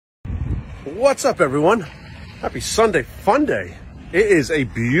What's up, everyone? Happy Sunday fun day. It is a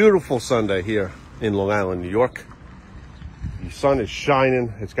beautiful Sunday here in Long Island, New York. The sun is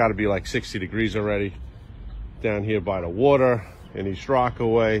shining. It's got to be like 60 degrees already. Down here by the water in East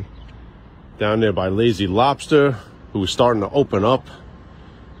Rockaway. Down there by Lazy Lobster, who is starting to open up.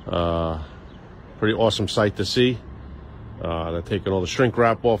 Pretty awesome sight to see. They're taking all the shrink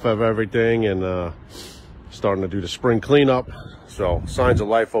wrap off of everything and starting to do the spring cleanup. So signs of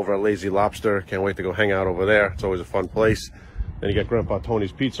life over at Lazy Lobster. Can't wait to go hang out over there. It's always a fun place. Then you got Grandpa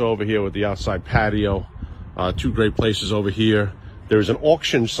Tony's Pizza over here with the outside patio. Two great places over here. There's an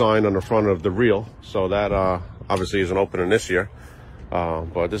auction sign on the front of the reel, so that obviously isn't opening this year.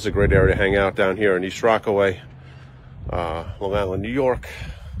 But this is a great area to hang out down here in East Rockaway, Long Island, New York.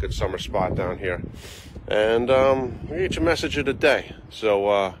 Good summer spot down here. And we get your message of the day.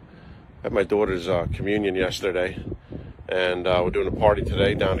 So had my daughter's communion yesterday, and we're doing a party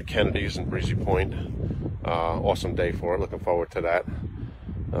today down at Kennedy's in Breezy Point. Awesome day for it. Looking forward to that.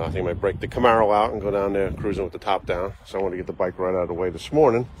 I think I might break the Camaro out and go down there cruising with the top down. So I want to get the bike right out of the way this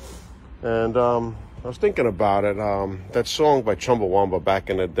morning. And I was thinking about it. That song by Chumbawamba back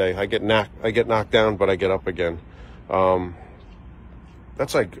in the day. I get knocked down, but I get up again.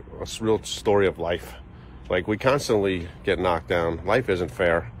 That's like a real story of life. Like, we constantly get knocked down. Life isn't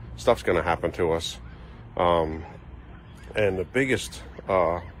fair. Stuff's going to happen to us. And the biggest,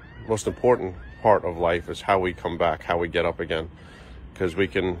 most important part of life is how we come back, how we get up again. Because we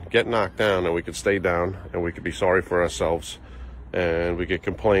can get knocked down and we can stay down and we could be sorry for ourselves and we could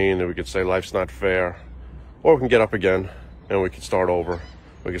complain and we could say life's not fair, or we can get up again and we can start over.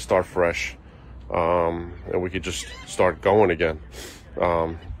 We can start fresh, and we could just start going again.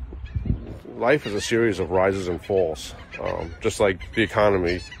 Life is a series of rises and falls, just like the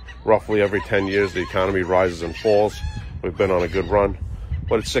economy. Roughly every 10 years, the economy rises and falls. We've been on a good run,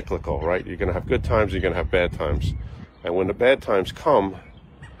 but it's cyclical, right? You're going to have good times, you're going to have bad times. And when the bad times come,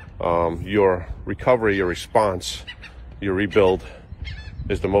 your recovery, your response, your rebuild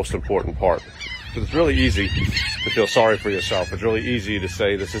is the most important part. Because it's really easy to feel sorry for yourself. It's really easy to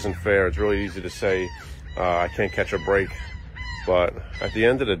say this isn't fair. It's really easy to say I can't catch a break. But at the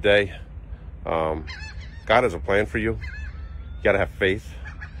end of the day, God has a plan for you. You got to have faith.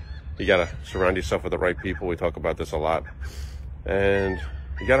 You got to surround yourself with the right people. We talk about this a lot. And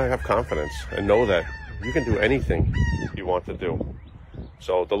you got to have confidence and know that you can do anything you want to do.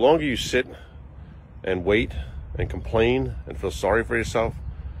 So the longer you sit and wait and complain and feel sorry for yourself,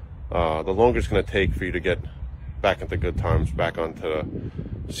 the longer it's going to take for you to get back into good times, back onto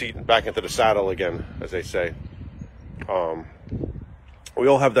the seat, back into the saddle again, as they say. We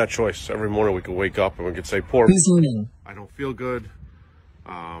all have that choice. Every morning we can wake up and we can say, poor me, I don't feel good.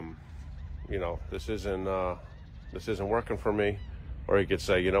 You know, this isn't working for me. Or you could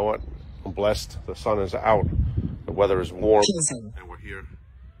say, you know what? I'm blessed. The sun is out. The weather is warm. And we're here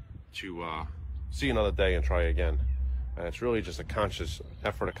to see another day and try again. And it's really just a conscious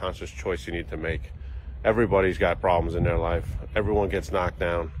effort, a conscious choice you need to make. Everybody's got problems in their life. Everyone gets knocked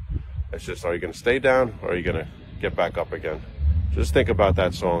down. It's just, are you going to stay down or are you going to get back up again? Just think about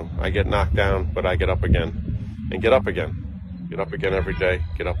that song. I get knocked down, but I get up again. And get up again. Get up again every day.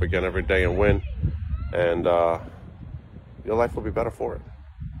 Get up again every day and win. And your life will be better for it.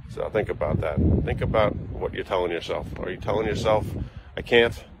 So think about that. Think about what you're telling yourself. Are you telling yourself, I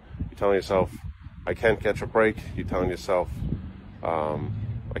can't? You're telling yourself, I can't catch a break? You're telling yourself,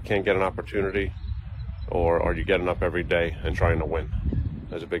 I can't get an opportunity? Or are you getting up every day and trying to win?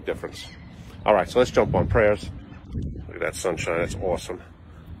 There's a big difference. All right, so let's jump on prayers. Look at that sunshine. That's awesome.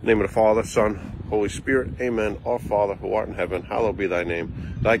 In the name of the Father, Son, Holy Spirit, amen. Our Father, who art in heaven, hallowed be thy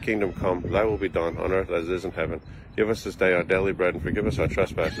name. Thy kingdom come, thy will be done, on earth as it is in heaven. Give us this day our daily bread, and forgive us our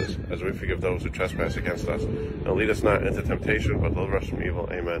trespasses, as we forgive those who trespass against us. And lead us not into temptation, but deliver us from evil.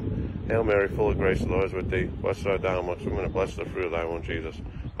 Amen. Hail Mary, full of grace, the Lord is with thee. Blessed art thou amongst women, and blessed is the fruit of thy womb, Jesus.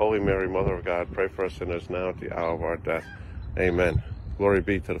 Holy Mary, Mother of God, pray for us sinners now at the hour of our death. Amen. Glory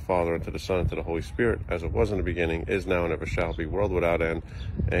be to the Father, and to the Son, and to the Holy Spirit, as it was in the beginning, is now, and ever shall be, world without end.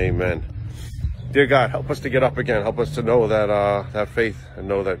 Amen. Dear God, help us to get up again. Help us to know that have faith and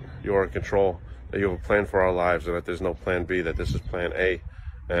know that you are in control, that you have a plan for our lives, and that there's no plan B, that this is plan A.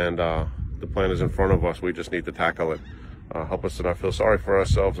 And the plan is in front of us. We just need to tackle it. Help us to not feel sorry for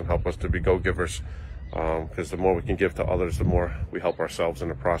ourselves, and help us to be go-givers. Because the more we can give to others, the more we help ourselves in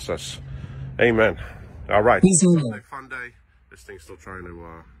the process. Amen. All right. Sunday fun day. This thing's still trying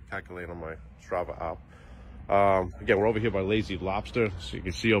to calculate on my Strava app. Again, we're over here by Lazy Lobster. So you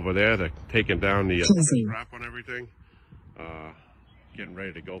can see over there, they're taking down the strap on everything. Getting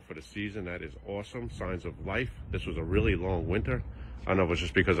ready to go for the season. That is awesome. Signs of life. This was a really long winter. I don't know if it was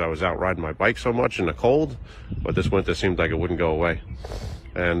just because I was out riding my bike so much in the cold, but this winter seemed like it wouldn't go away.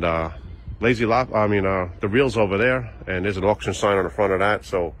 And the Reel's over there, and there's an auction sign on the front of that.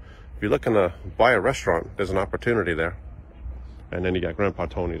 So if you're looking to buy a restaurant, there's an opportunity there. And then you got Grandpa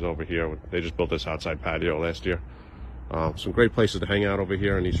Tony's over here. They just built this outside patio last year. Some great places to hang out over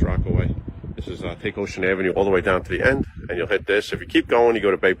here in East Rockaway. This is take Ocean Avenue all the way down to the end, and you'll hit this. If you keep going, you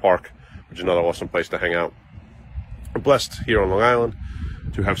go to Bay Park, which is another awesome place to hang out. We're blessed here on Long Island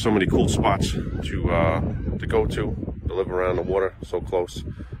to have so many cool spots to go to live around the water, so close.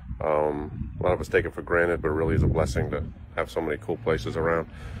 A lot of us take it for granted, but it really is a blessing to have so many cool places around.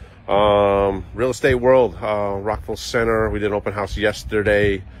 Real estate world, Rockville Center. We did an open house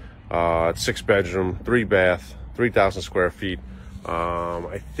yesterday. 6-bedroom, 3-bath, 3,000 square feet.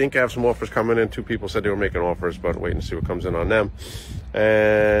 I think I have some offers coming in. 2 people said they were making offers, but waiting to see what comes in on them.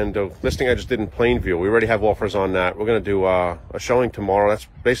 And the listing I just did in Plainview, we already have offers on that. We're going to do a showing tomorrow. That's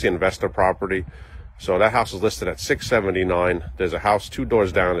basically an investor property. So that house is listed at $679. There's a house 2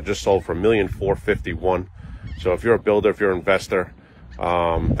 doors down that just sold for $1,451,000. So if you're a builder, if you're an investor,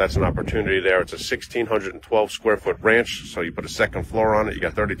 that's an opportunity there. It's a 1,612 square foot ranch. So you put a second floor on it. You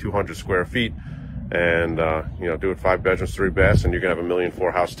got 3,200 square feet. And, do it 5 bedrooms, 3 baths, and you're going to have a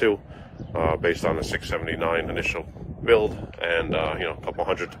 $1,000,004 house too, based on the $679 initial build, and, a couple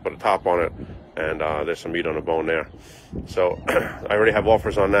hundred to put a top on it. And, there's some meat on the bone there. So I already have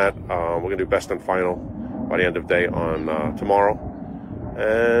offers on that. We're going to do best and final by the end of day on, tomorrow.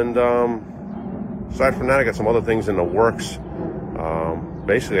 And, aside from that, I got some other things in the works.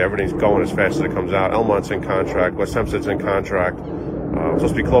 Basically everything's going as fast as it comes out. Elmont's in contract, West Hempstead's in contract. I'm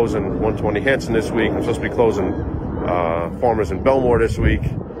supposed to be closing 120 Hanson this week. I'm supposed to be closing Farmers in Belmore this week.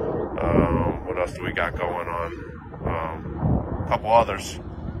 What else do we got going on? A couple others.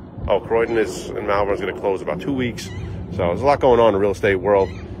 Oh, Croydon in Malvern is going to close about 2 weeks. So there's a lot going on in the real estate world.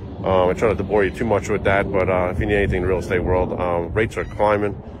 I try not to bore you too much with that, but if you need anything in the real estate world, rates are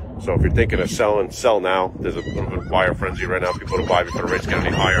climbing. So if you're thinking of selling, sell now. There's a little bit of buyer frenzy right now. People to buy before the rates get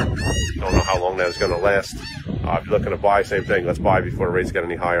any higher. Don't know how long that is going to last. If you're looking to buy, same thing. Let's buy before the rates get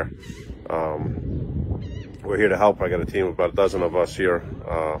any higher. We're here to help. I got a team of about a dozen of us here,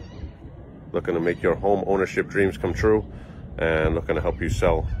 looking to make your home ownership dreams come true, and looking to help you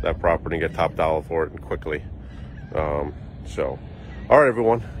sell that property and get top dollar for it and quickly. All right,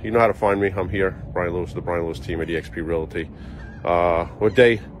 everyone. You know how to find me. I'm here, Brian Lewis, the Brian Lewis team at eXp Realty. We're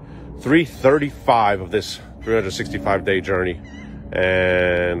day 335 of this 365-day journey,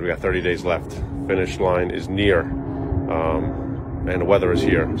 and we got 30 days left. Finish line is near, and the weather is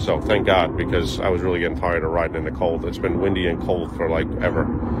here. So thank God, because I was really getting tired of riding in the cold. It's been windy and cold for like ever.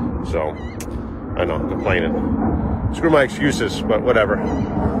 So I know, complaining. Screw my excuses, but whatever.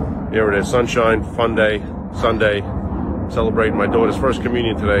 Here it is, sunshine, fun day, Sunday, celebrating my daughter's first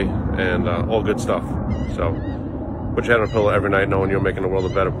communion today, and all good stuff. So put your head on a pillow every night knowing you're making the world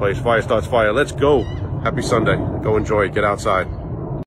a better place. Fire starts fire. Let's go. Happy Sunday. Go enjoy it. Get outside.